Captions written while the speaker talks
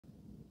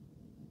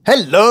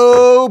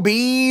Hello,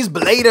 Beez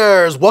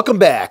Bladers! Welcome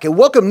back, and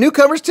welcome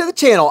newcomers to the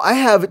channel. I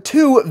have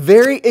two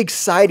very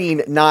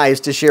exciting knives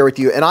to share with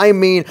you, and I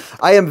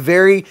am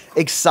very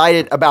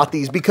excited about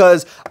these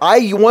because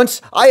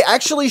I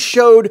actually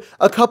showed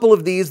a couple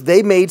of these.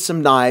 They made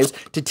some knives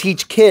to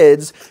teach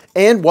kids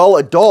and, well,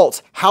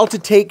 adults how to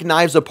take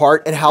knives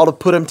apart and how to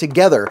put them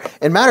together.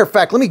 And matter of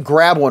fact, let me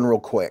grab one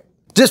real quick.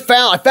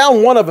 I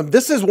found one of them.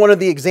 This is one of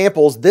the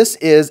examples. This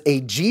is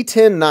a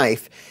G10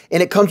 knife,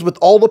 and it comes with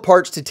all the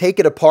parts to take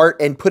it apart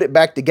and put it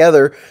back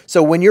together.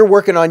 So when you're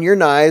working on your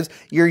knives,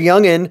 your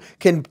youngin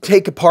can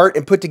take apart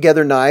and put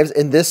together knives,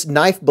 and this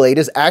knife blade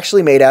is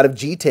actually made out of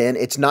G10.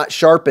 It's not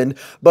sharpened,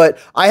 but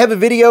I have a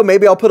video.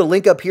 Maybe I'll put a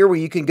link up here where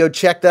you can go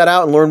check that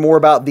out and learn more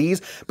about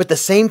these. But the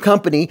same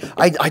company,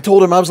 I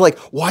told him, I was like,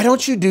 why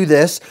don't you do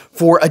this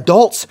for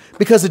adults?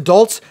 Because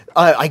adults,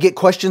 I get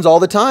questions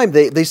all the time.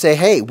 They say,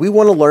 hey, we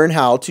want to learn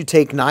how to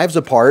take knives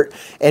apart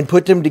and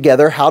put them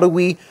together. How do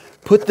we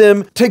put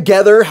them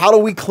together? How do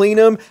we clean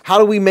them? How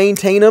do we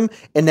maintain them?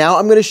 And now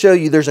I'm going to show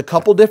you, there's a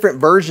couple different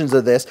versions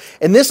of this.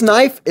 And this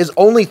knife is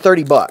only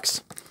 30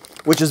 bucks,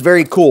 which is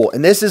very cool.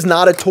 And this is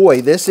not a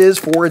toy. This is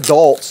for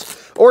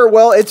adults, or,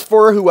 well, it's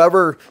for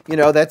whoever, you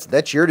know,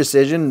 that's your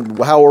decision,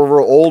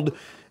 however old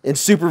and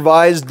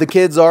supervised the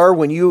kids are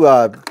when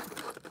you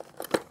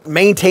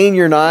maintain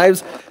your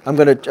knives. I'm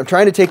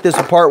trying to take this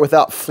apart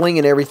without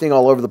flinging everything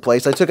all over the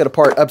place. I took it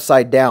apart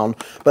upside down,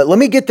 but let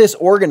me get this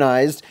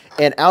organized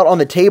and out on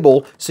the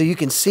table so you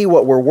can see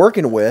what we're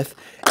working with.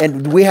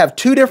 And we have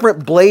two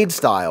different blade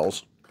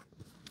styles.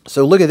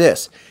 So look at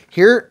this.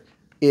 Here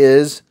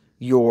is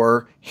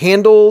your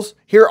handles.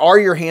 Here are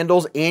your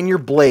handles and your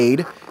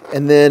blade.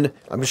 And then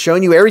I'm just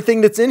showing you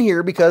everything that's in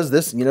here because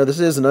this, you know,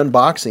 this is an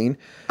unboxing.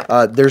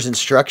 There's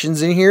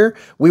instructions in here.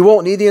 We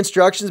won't need the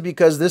instructions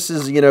because this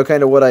is, you know,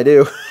 kind of what I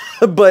do.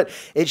 But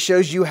it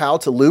shows you how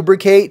to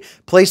lubricate,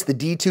 place the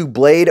D2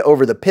 blade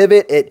over the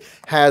pivot. It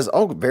has,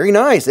 oh, very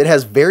nice. It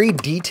has very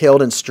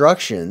detailed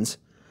instructions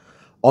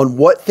on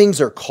what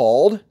things are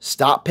called,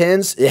 stop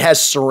pins. It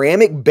has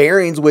ceramic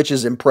bearings, which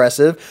is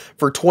impressive,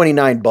 for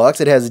 29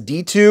 bucks. It has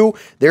D2.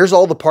 There's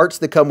all the parts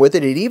that come with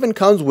it. It even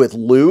comes with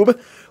lube,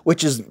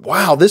 which is,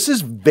 wow, this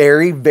is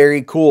very,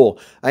 very cool.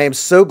 I am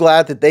so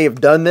glad that they have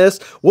done this.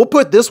 We'll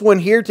put this one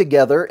here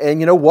together, and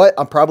you know what?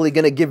 I'm probably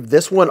going to give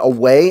this one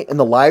away in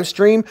the live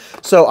stream.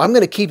 So I'm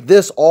going to keep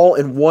this all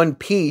in one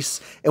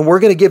piece, and we're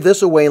going to give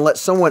this away and let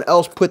someone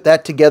else put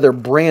that together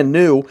brand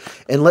new,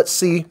 and let's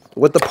see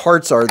what the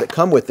parts are that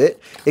come with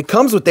it. It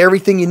comes with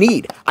everything you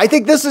need. I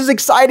think this is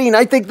exciting.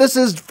 I think this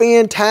is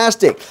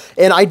fantastic.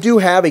 And I do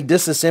have a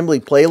disassembly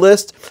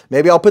playlist.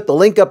 Maybe I'll put the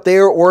link up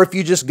there, or if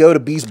you just go to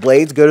Beez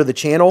Blades, go to the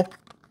channel,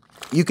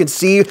 you can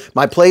see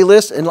my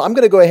playlist. And I'm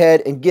going to go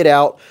ahead and get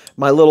out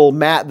my little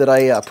mat that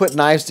I put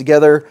knives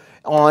together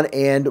on,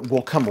 and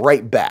we'll come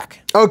right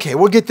back. Okay,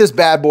 we'll get this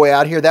bad boy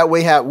out here. That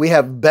way we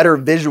have better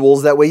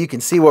visuals. That way you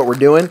can see what we're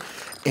doing.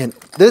 And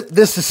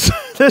this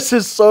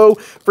is so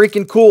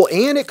freaking cool.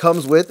 And it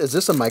comes with, is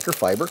this a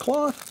microfiber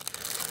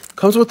cloth?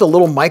 Comes with a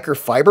little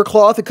microfiber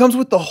cloth. It comes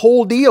with the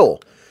whole deal.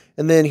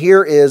 And then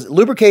here is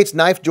lubricates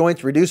knife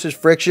joints, reduces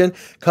friction.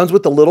 Comes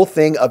with a little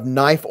thing of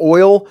knife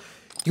oil.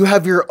 You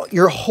have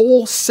your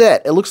whole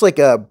set. It looks like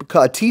a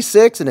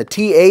T6 and a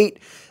T8.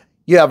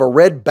 You have a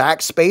red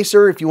back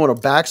spacer if you want a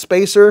back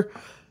spacer.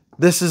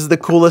 This is the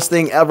coolest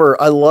thing ever.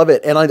 I love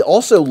it. And I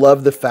also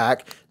love the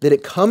fact that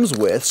it comes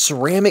with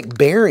ceramic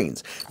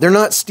bearings. They're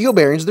not steel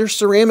bearings, they're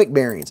ceramic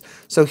bearings.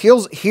 So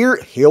here's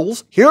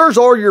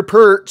all your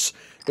parts.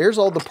 There's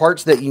all the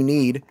parts that you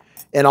need.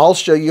 And I'll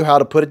show you how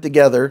to put it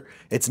together.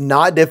 It's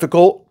not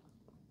difficult.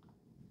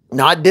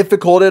 Not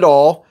difficult at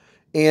all.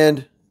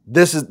 And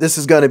this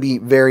is going to be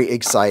very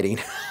exciting.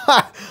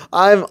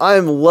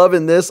 I'm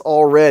loving this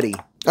already.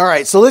 All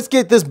right, so let's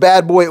get this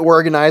bad boy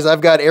organized.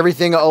 I've got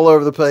everything all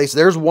over the place.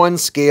 There's one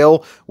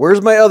scale.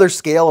 Where's my other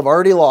scale? I've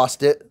already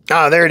lost it.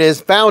 Ah, there it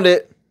is. Found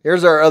it.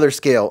 Here's our other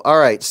scale. All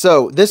right,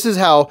 so this is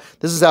how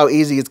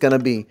easy it's going to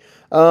be.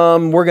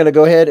 We're going to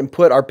go ahead and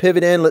put our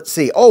pivot in. Let's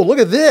see. Oh, look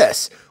at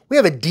this. We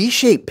have a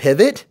D-shaped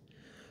pivot.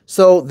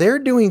 So they're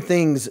doing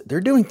things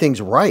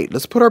right.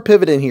 Let's put our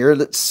pivot in here.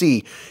 Let's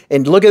see.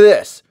 And look at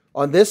this.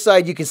 On this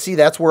side, you can see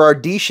that's where our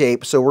D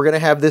shape. So we're going to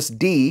have this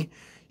D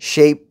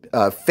shape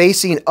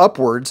facing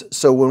upwards.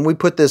 So when we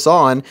put this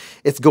on,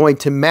 it's going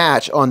to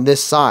match on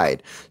this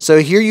side. So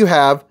here you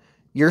have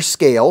your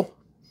scale,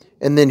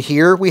 and then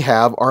here we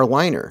have our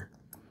liner.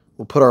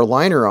 We'll put our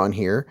liner on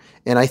here,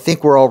 and I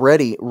think we're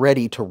already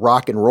ready to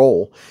rock and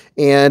roll.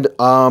 And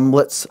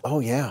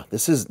oh yeah,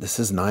 this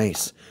is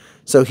nice.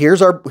 So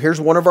here's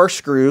one of our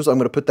screws. I'm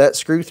going to put that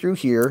screw through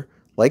here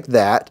like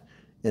that,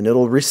 and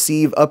it'll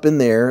receive up in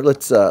there.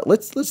 Let's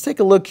take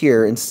a look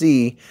here and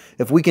see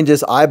if we can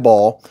just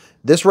eyeball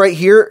this right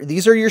here.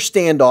 These are your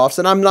standoffs,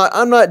 and I'm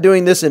not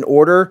doing this in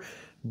order,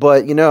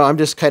 but you know, I'm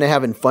just kind of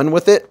having fun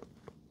with it.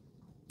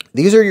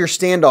 These are your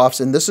standoffs,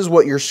 and this is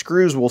what your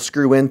screws will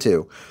screw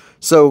into.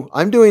 So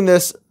I'm doing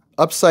this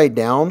upside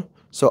down,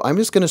 so I'm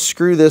just going to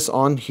screw this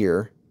on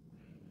here,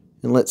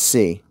 and let's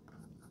see.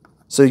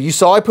 So you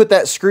saw I put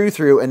that screw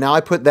through, and now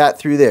I put that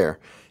through there.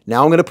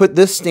 Now I'm going to put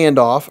this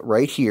standoff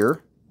right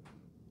here,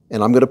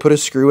 and I'm going to put a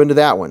screw into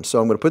that one.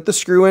 So I'm going to put the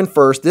screw in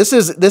first. This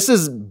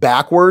is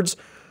backwards,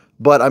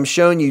 but I'm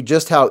showing you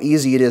just how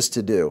easy it is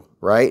to do,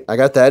 right? I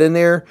got that in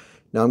there.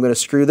 Now I'm going to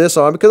screw this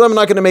on because I'm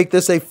not going to make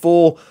this a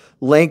full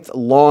length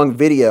long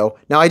video.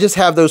 Now I just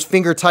have those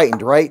finger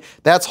tightened, right?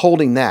 That's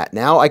holding that.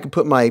 Now I can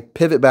put my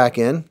pivot back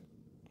in.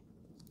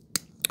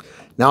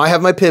 Now I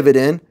have my pivot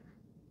in.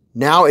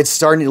 Now it's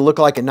starting to look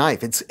like a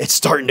knife. It's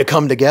starting to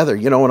come together.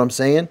 You know what I'm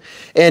saying?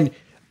 And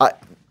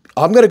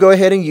I'm going to go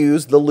ahead and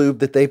use the lube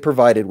that they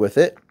provided with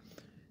it.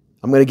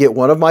 I'm going to get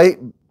one of my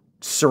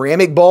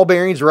ceramic ball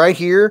bearings right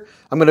here.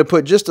 I'm going to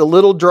put just a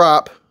little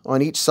drop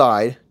on each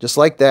side, just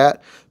like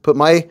that. Put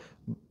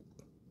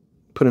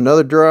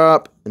another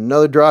drop,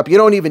 another drop. You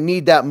don't even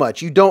need that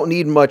much. You don't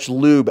need much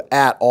lube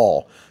at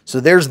all. So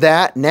there's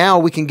that. Now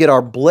we can get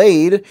our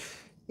blade.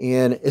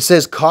 And it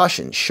says,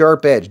 caution,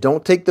 sharp edge.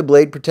 Don't take the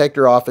blade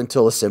protector off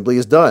until assembly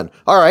is done.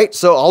 All right,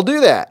 so I'll do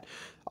that.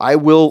 I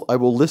will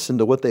listen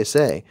to what they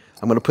say.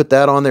 I'm going to put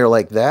that on there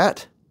like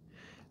that.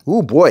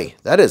 Ooh, boy,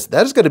 that's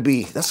going to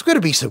be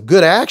some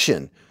good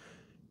action.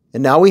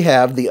 And now we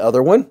have the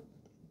other one.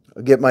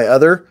 I'll get my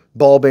other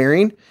ball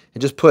bearing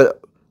and just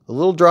put a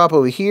little drop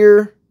over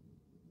here.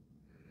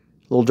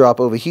 A little drop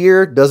over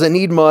here. Doesn't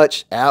need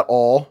much at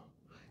all.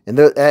 And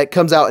that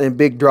comes out in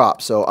big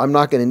drops, so I'm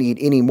not going to need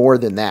any more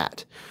than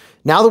that.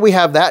 Now that we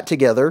have that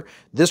together,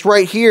 this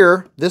right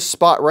here, this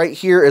spot right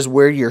here is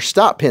where your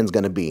stop pin's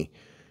going to be.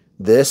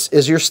 This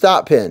is your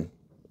stop pin.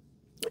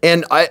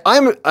 And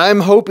I'm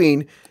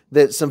hoping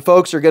that some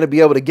folks are going to be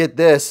able to get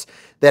this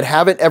that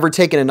haven't ever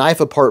taken a knife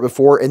apart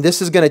before, and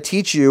this is going to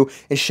teach you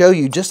and show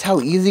you just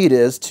how easy it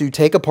is to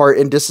take apart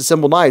and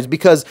disassemble knives,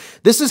 because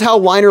this is how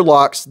liner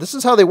locks, this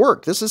is how they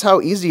work. This is how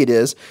easy it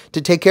is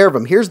to take care of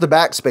them. Here's the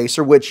back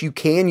spacer, which you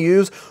can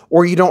use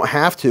or you don't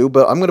have to,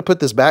 but I'm going to put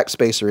this back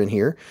spacer in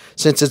here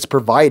since it's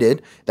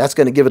provided. That's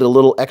going to give it a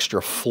little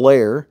extra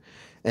flair.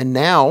 And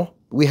now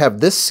we have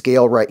this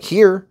scale right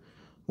here.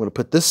 I'm going to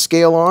put this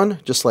scale on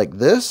just like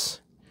this,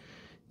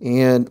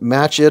 and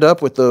match it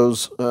up with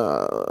those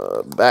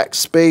back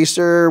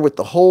spacer with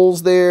the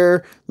holes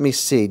there. Let me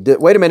see.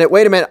 Wait a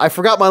minute. I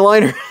forgot my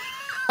liner.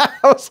 I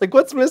was like,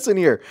 what's missing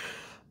here?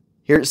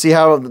 Here, see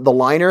how the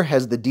liner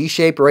has the D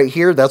shape right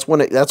here? That's when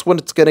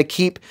it's going to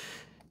keep.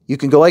 You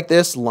can go like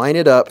this, line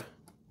it up,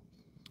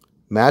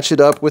 match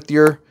it up with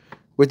your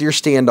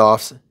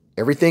standoffs.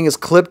 Everything is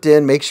clipped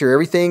in. Make sure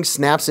everything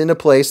snaps into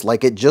place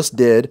like it just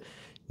did.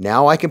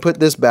 Now I can put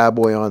this bad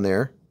boy on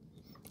there.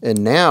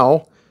 And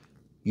now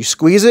you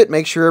squeeze it,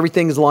 make sure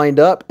everything is lined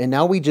up, and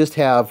now we just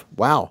have,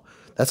 wow,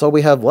 that's all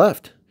we have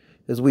left.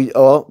 Is we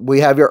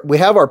have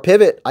our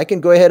pivot. I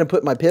can go ahead and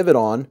put my pivot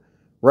on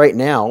right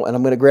now, and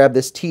I'm going to grab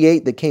this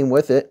T8 that came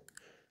with it.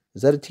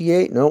 Is that a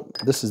T8? Nope,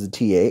 this is a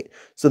T8.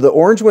 So the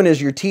orange one is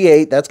your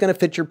T8. That's going to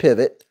fit your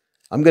pivot.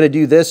 I'm going to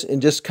do this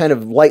and just kind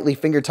of lightly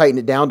finger tighten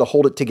it down to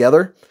hold it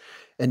together.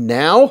 And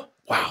now,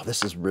 wow,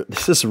 this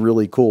is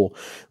really cool.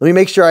 Let me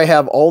make sure I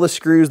have all the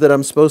screws that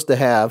I'm supposed to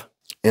have.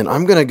 And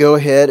I'm going to go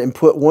ahead and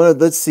put one of,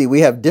 let's see,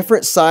 we have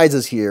different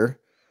sizes here.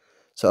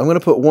 So I'm going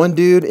to put one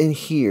dude in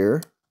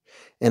here.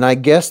 And I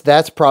guess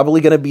that's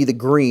probably going to be the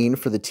green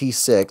for the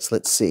T6.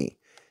 Let's see.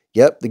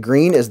 Yep, the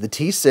green is the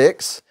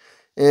T6.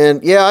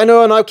 And yeah, I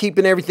know I'm not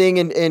keeping everything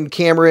in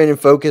camera and in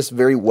focus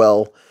very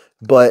well.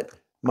 But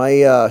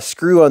my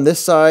screw on this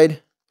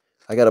side,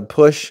 I got to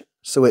push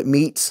so it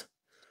meets.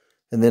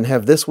 And then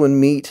have this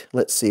one meet.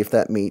 Let's see if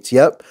that meets.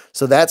 Yep,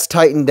 so that's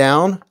tightened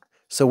down.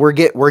 So we're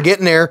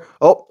getting there.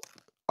 Oh,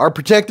 our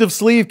protective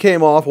sleeve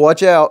came off.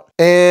 Watch out.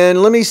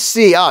 And let me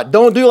see.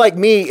 Don't do like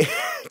me.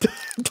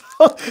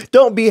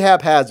 Don't be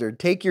haphazard.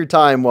 Take your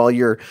time while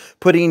you're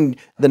putting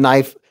the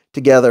knife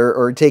together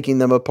or taking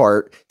them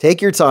apart. Take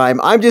your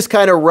time. I'm just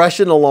kind of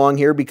rushing along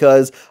here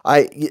because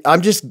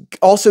I'm just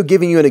also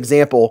giving you an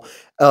example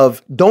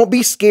of don't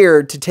be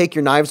scared to take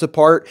your knives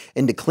apart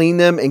and to clean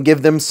them and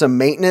give them some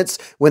maintenance.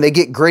 When they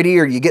get gritty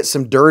or you get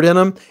some dirt in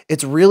them,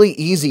 it's really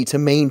easy to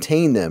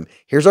maintain them.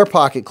 Here's our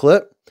pocket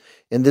clip.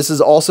 And this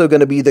is also going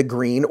to be the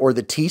green or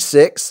the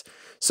T6.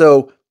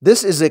 So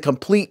this is a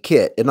complete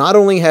kit. It not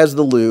only has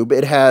the lube,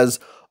 it has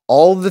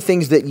all of the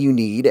things that you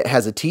need. It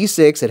has a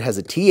T6, it has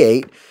a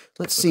T8.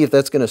 Let's see if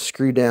that's going to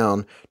screw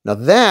down. Now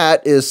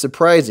that is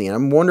surprising.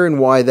 I'm wondering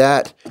why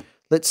that,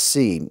 let's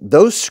see.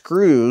 Those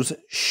screws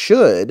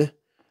should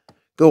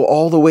go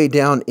all the way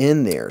down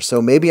in there.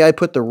 So maybe I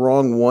put the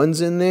wrong ones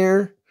in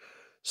there.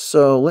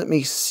 So let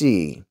me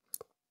see.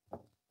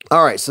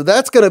 All right, so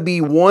that's going to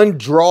be one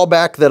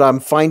drawback that I'm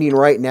finding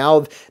right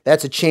now.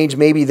 That's a change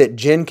maybe that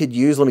JIN could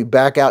use. Let me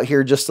back out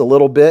here just a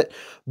little bit.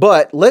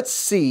 But let's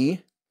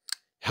see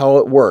how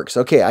it works.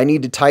 Okay, I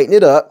need to tighten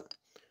it up.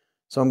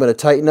 So I'm going to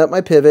tighten up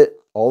my pivot,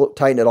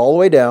 tighten it all the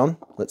way down.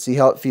 Let's see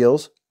how it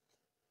feels.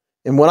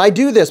 And when I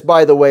do this,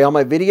 by the way, on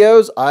my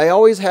videos, I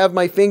always have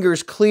my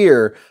fingers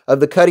clear of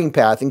the cutting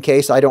path in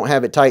case I don't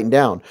have it tightened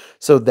down.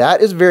 So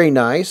that is very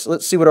nice.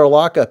 Let's see what our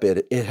lockup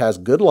is. It has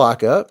good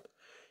lockup.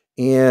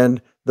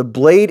 And The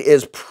blade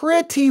is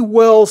pretty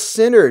well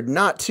centered,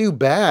 not too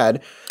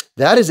bad.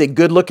 That is a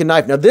good looking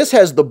knife. Now this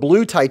has the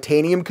blue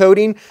titanium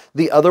coating.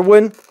 The other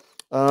one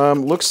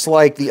looks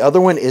like the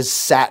other one is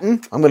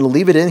satin. I'm going to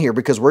leave it in here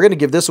because we're going to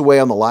give this away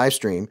on the live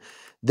stream.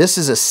 This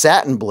is a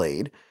satin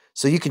blade.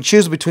 So you can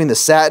choose between the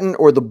satin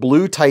or the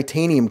blue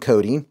titanium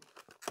coating,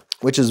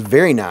 which is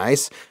very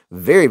nice.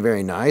 Very,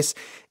 very nice.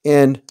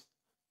 And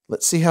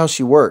let's see how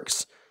she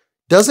works.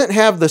 Doesn't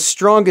have the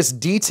strongest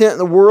detent in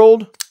the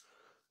world,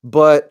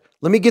 but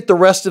let me get the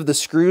rest of the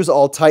screws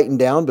all tightened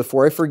down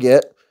before I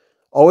forget.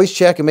 Always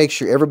check and make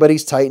sure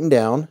everybody's tightened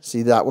down.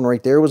 See, that one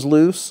right there was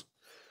loose.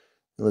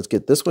 And let's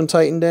get this one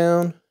tightened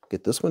down.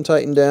 Get this one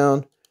tightened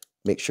down.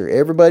 Make sure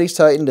everybody's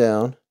tightened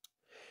down.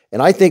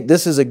 And I think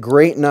this is a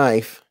great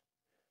knife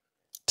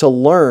to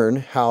learn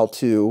how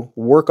to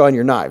work on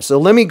your knife. So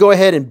let me go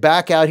ahead and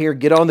back out here,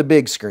 get on the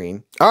big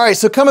screen. All right,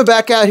 so coming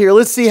back out here,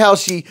 let's see how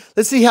she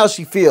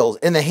feels.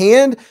 In the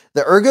hand,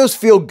 the ergos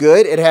feel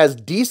good. It has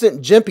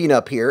decent jimping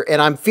up here,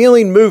 and I'm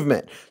feeling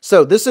movement.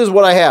 So this is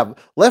what I have.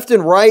 Left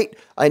and right,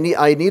 I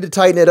need to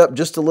tighten it up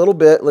just a little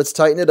bit. Let's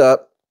tighten it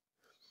up.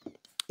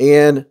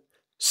 And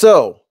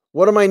so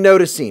what am I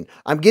noticing?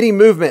 I'm getting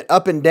movement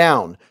up and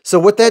down. So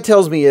what that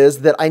tells me is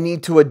that I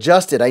need to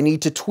adjust it. I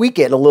need to tweak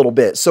it a little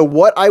bit. So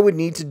what I would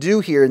need to do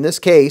here in this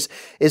case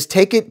is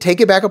take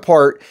it back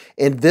apart,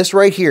 and this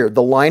right here,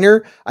 the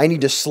liner, I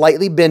need to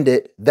slightly bend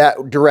it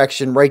that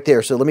direction right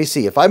there. So let me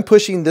see. If I'm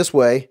pushing this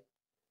way,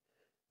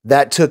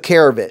 that took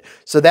care of it.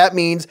 So that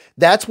means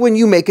that's when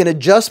you make an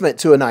adjustment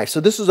to a knife. So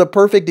this is a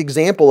perfect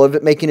example of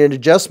it making an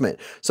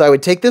adjustment. So I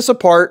would take this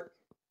apart,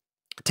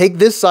 take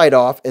this side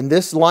off, and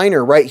this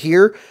liner right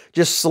here,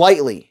 just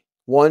slightly,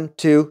 1,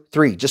 2,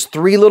 3, just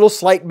 3 little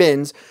slight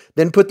bends,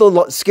 then put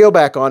the scale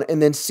back on,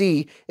 and then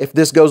see if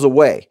this goes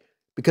away,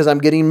 because I'm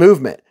getting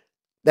movement.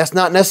 That's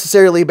not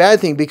necessarily a bad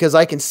thing, because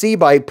I can see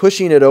by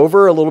pushing it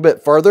over a little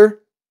bit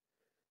farther,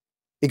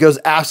 it goes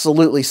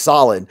absolutely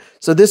solid.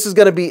 So this is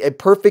going to be a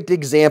perfect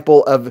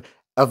example of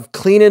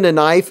cleaning a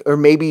knife, or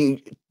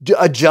maybe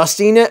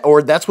adjusting it,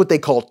 or that's what they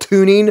call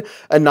tuning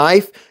a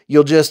knife.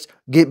 You'll just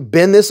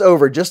bend this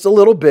over just a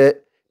little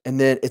bit, and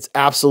then it's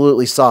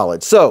absolutely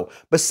solid. So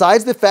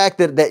besides the fact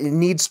that it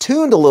needs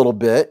tuned a little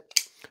bit,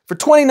 for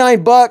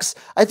 29 bucks,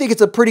 I think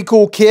it's a pretty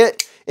cool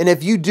kit. And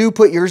if you do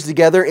put yours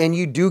together and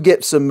you do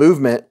get some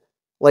movement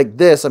like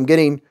this, I'm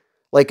getting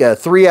like a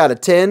 3 out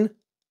of 10,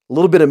 a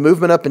little bit of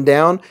movement up and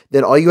down,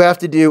 then all you have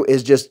to do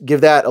is just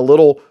give that a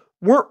little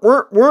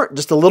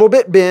just a little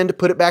bit bend,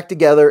 put it back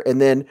together, and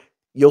then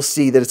you'll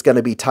see that it's going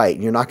to be tight.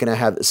 And you're not going to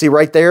have, see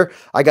right there,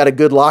 I got a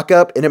good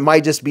lockup, and it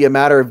might just be a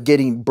matter of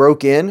getting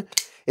broke in.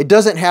 It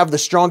doesn't have the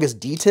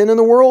strongest detent in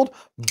the world,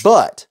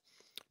 but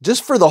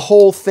just for the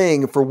whole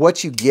thing, for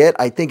what you get,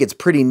 I think it's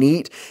pretty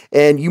neat.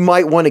 And you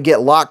might want to get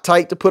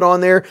Loctite to put on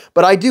there,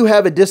 but I do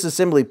have a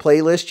disassembly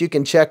playlist you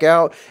can check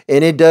out,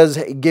 and it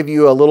does give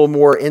you a little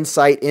more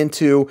insight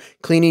into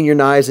cleaning your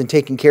knives and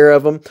taking care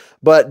of them.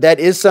 But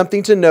that is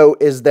something to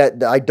note, is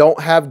that I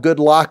don't have good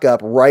lockup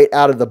right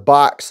out of the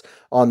box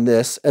on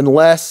this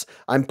unless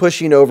I'm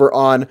pushing over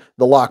on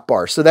the lock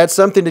bar. So that's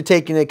something to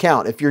take into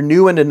account. If you're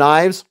new into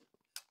knives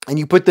and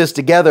you put this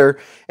together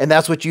and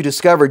that's what you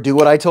discover, do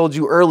what I told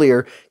you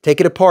earlier, take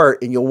it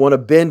apart, and you'll want to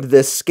bend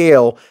this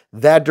scale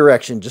that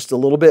direction just a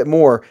little bit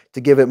more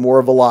to give it more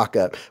of a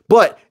lockup.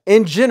 But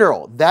in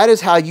general, that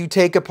is how you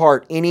take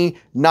apart any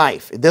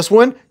knife. This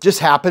one just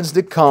happens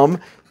to come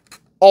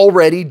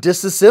already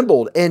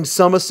disassembled and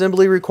some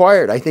assembly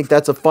required. I think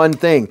that's a fun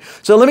thing.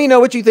 So let me know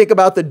what you think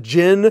about the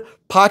JIN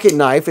pocket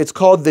knife. It's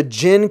called the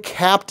JIN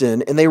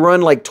Captain, and they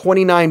run like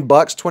 29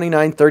 bucks,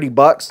 29, 30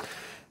 bucks.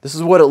 This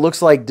is what it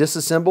looks like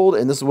disassembled,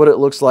 and this is what it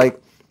looks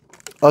like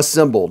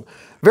assembled.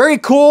 Very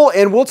cool,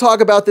 and we'll talk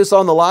about this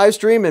on the live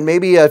stream, and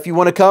maybe if you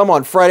want to come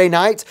on Friday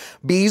nights,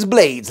 Beez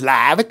Blades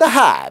live at the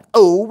Hive.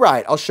 Oh,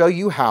 right, I'll show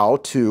you how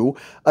to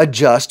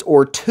adjust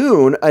or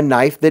tune a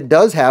knife that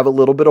does have a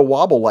little bit of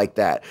wobble like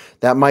that.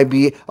 That might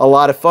be a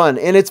lot of fun,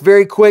 and it's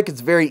very quick,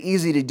 it's very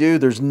easy to do,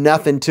 there's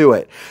nothing to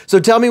it.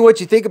 So tell me what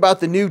you think about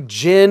the new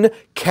JIN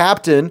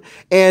Captain,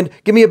 and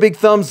give me a big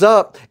thumbs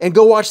up, and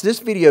go watch this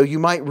video. You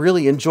might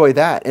really enjoy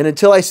that. And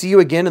until I see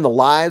you again in the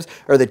lives,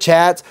 or the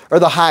chats, or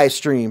the Hive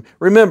stream,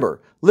 remember,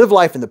 live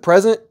life in the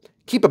present,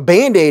 keep a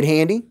Band-Aid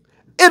handy,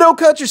 and don't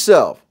cut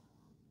yourself.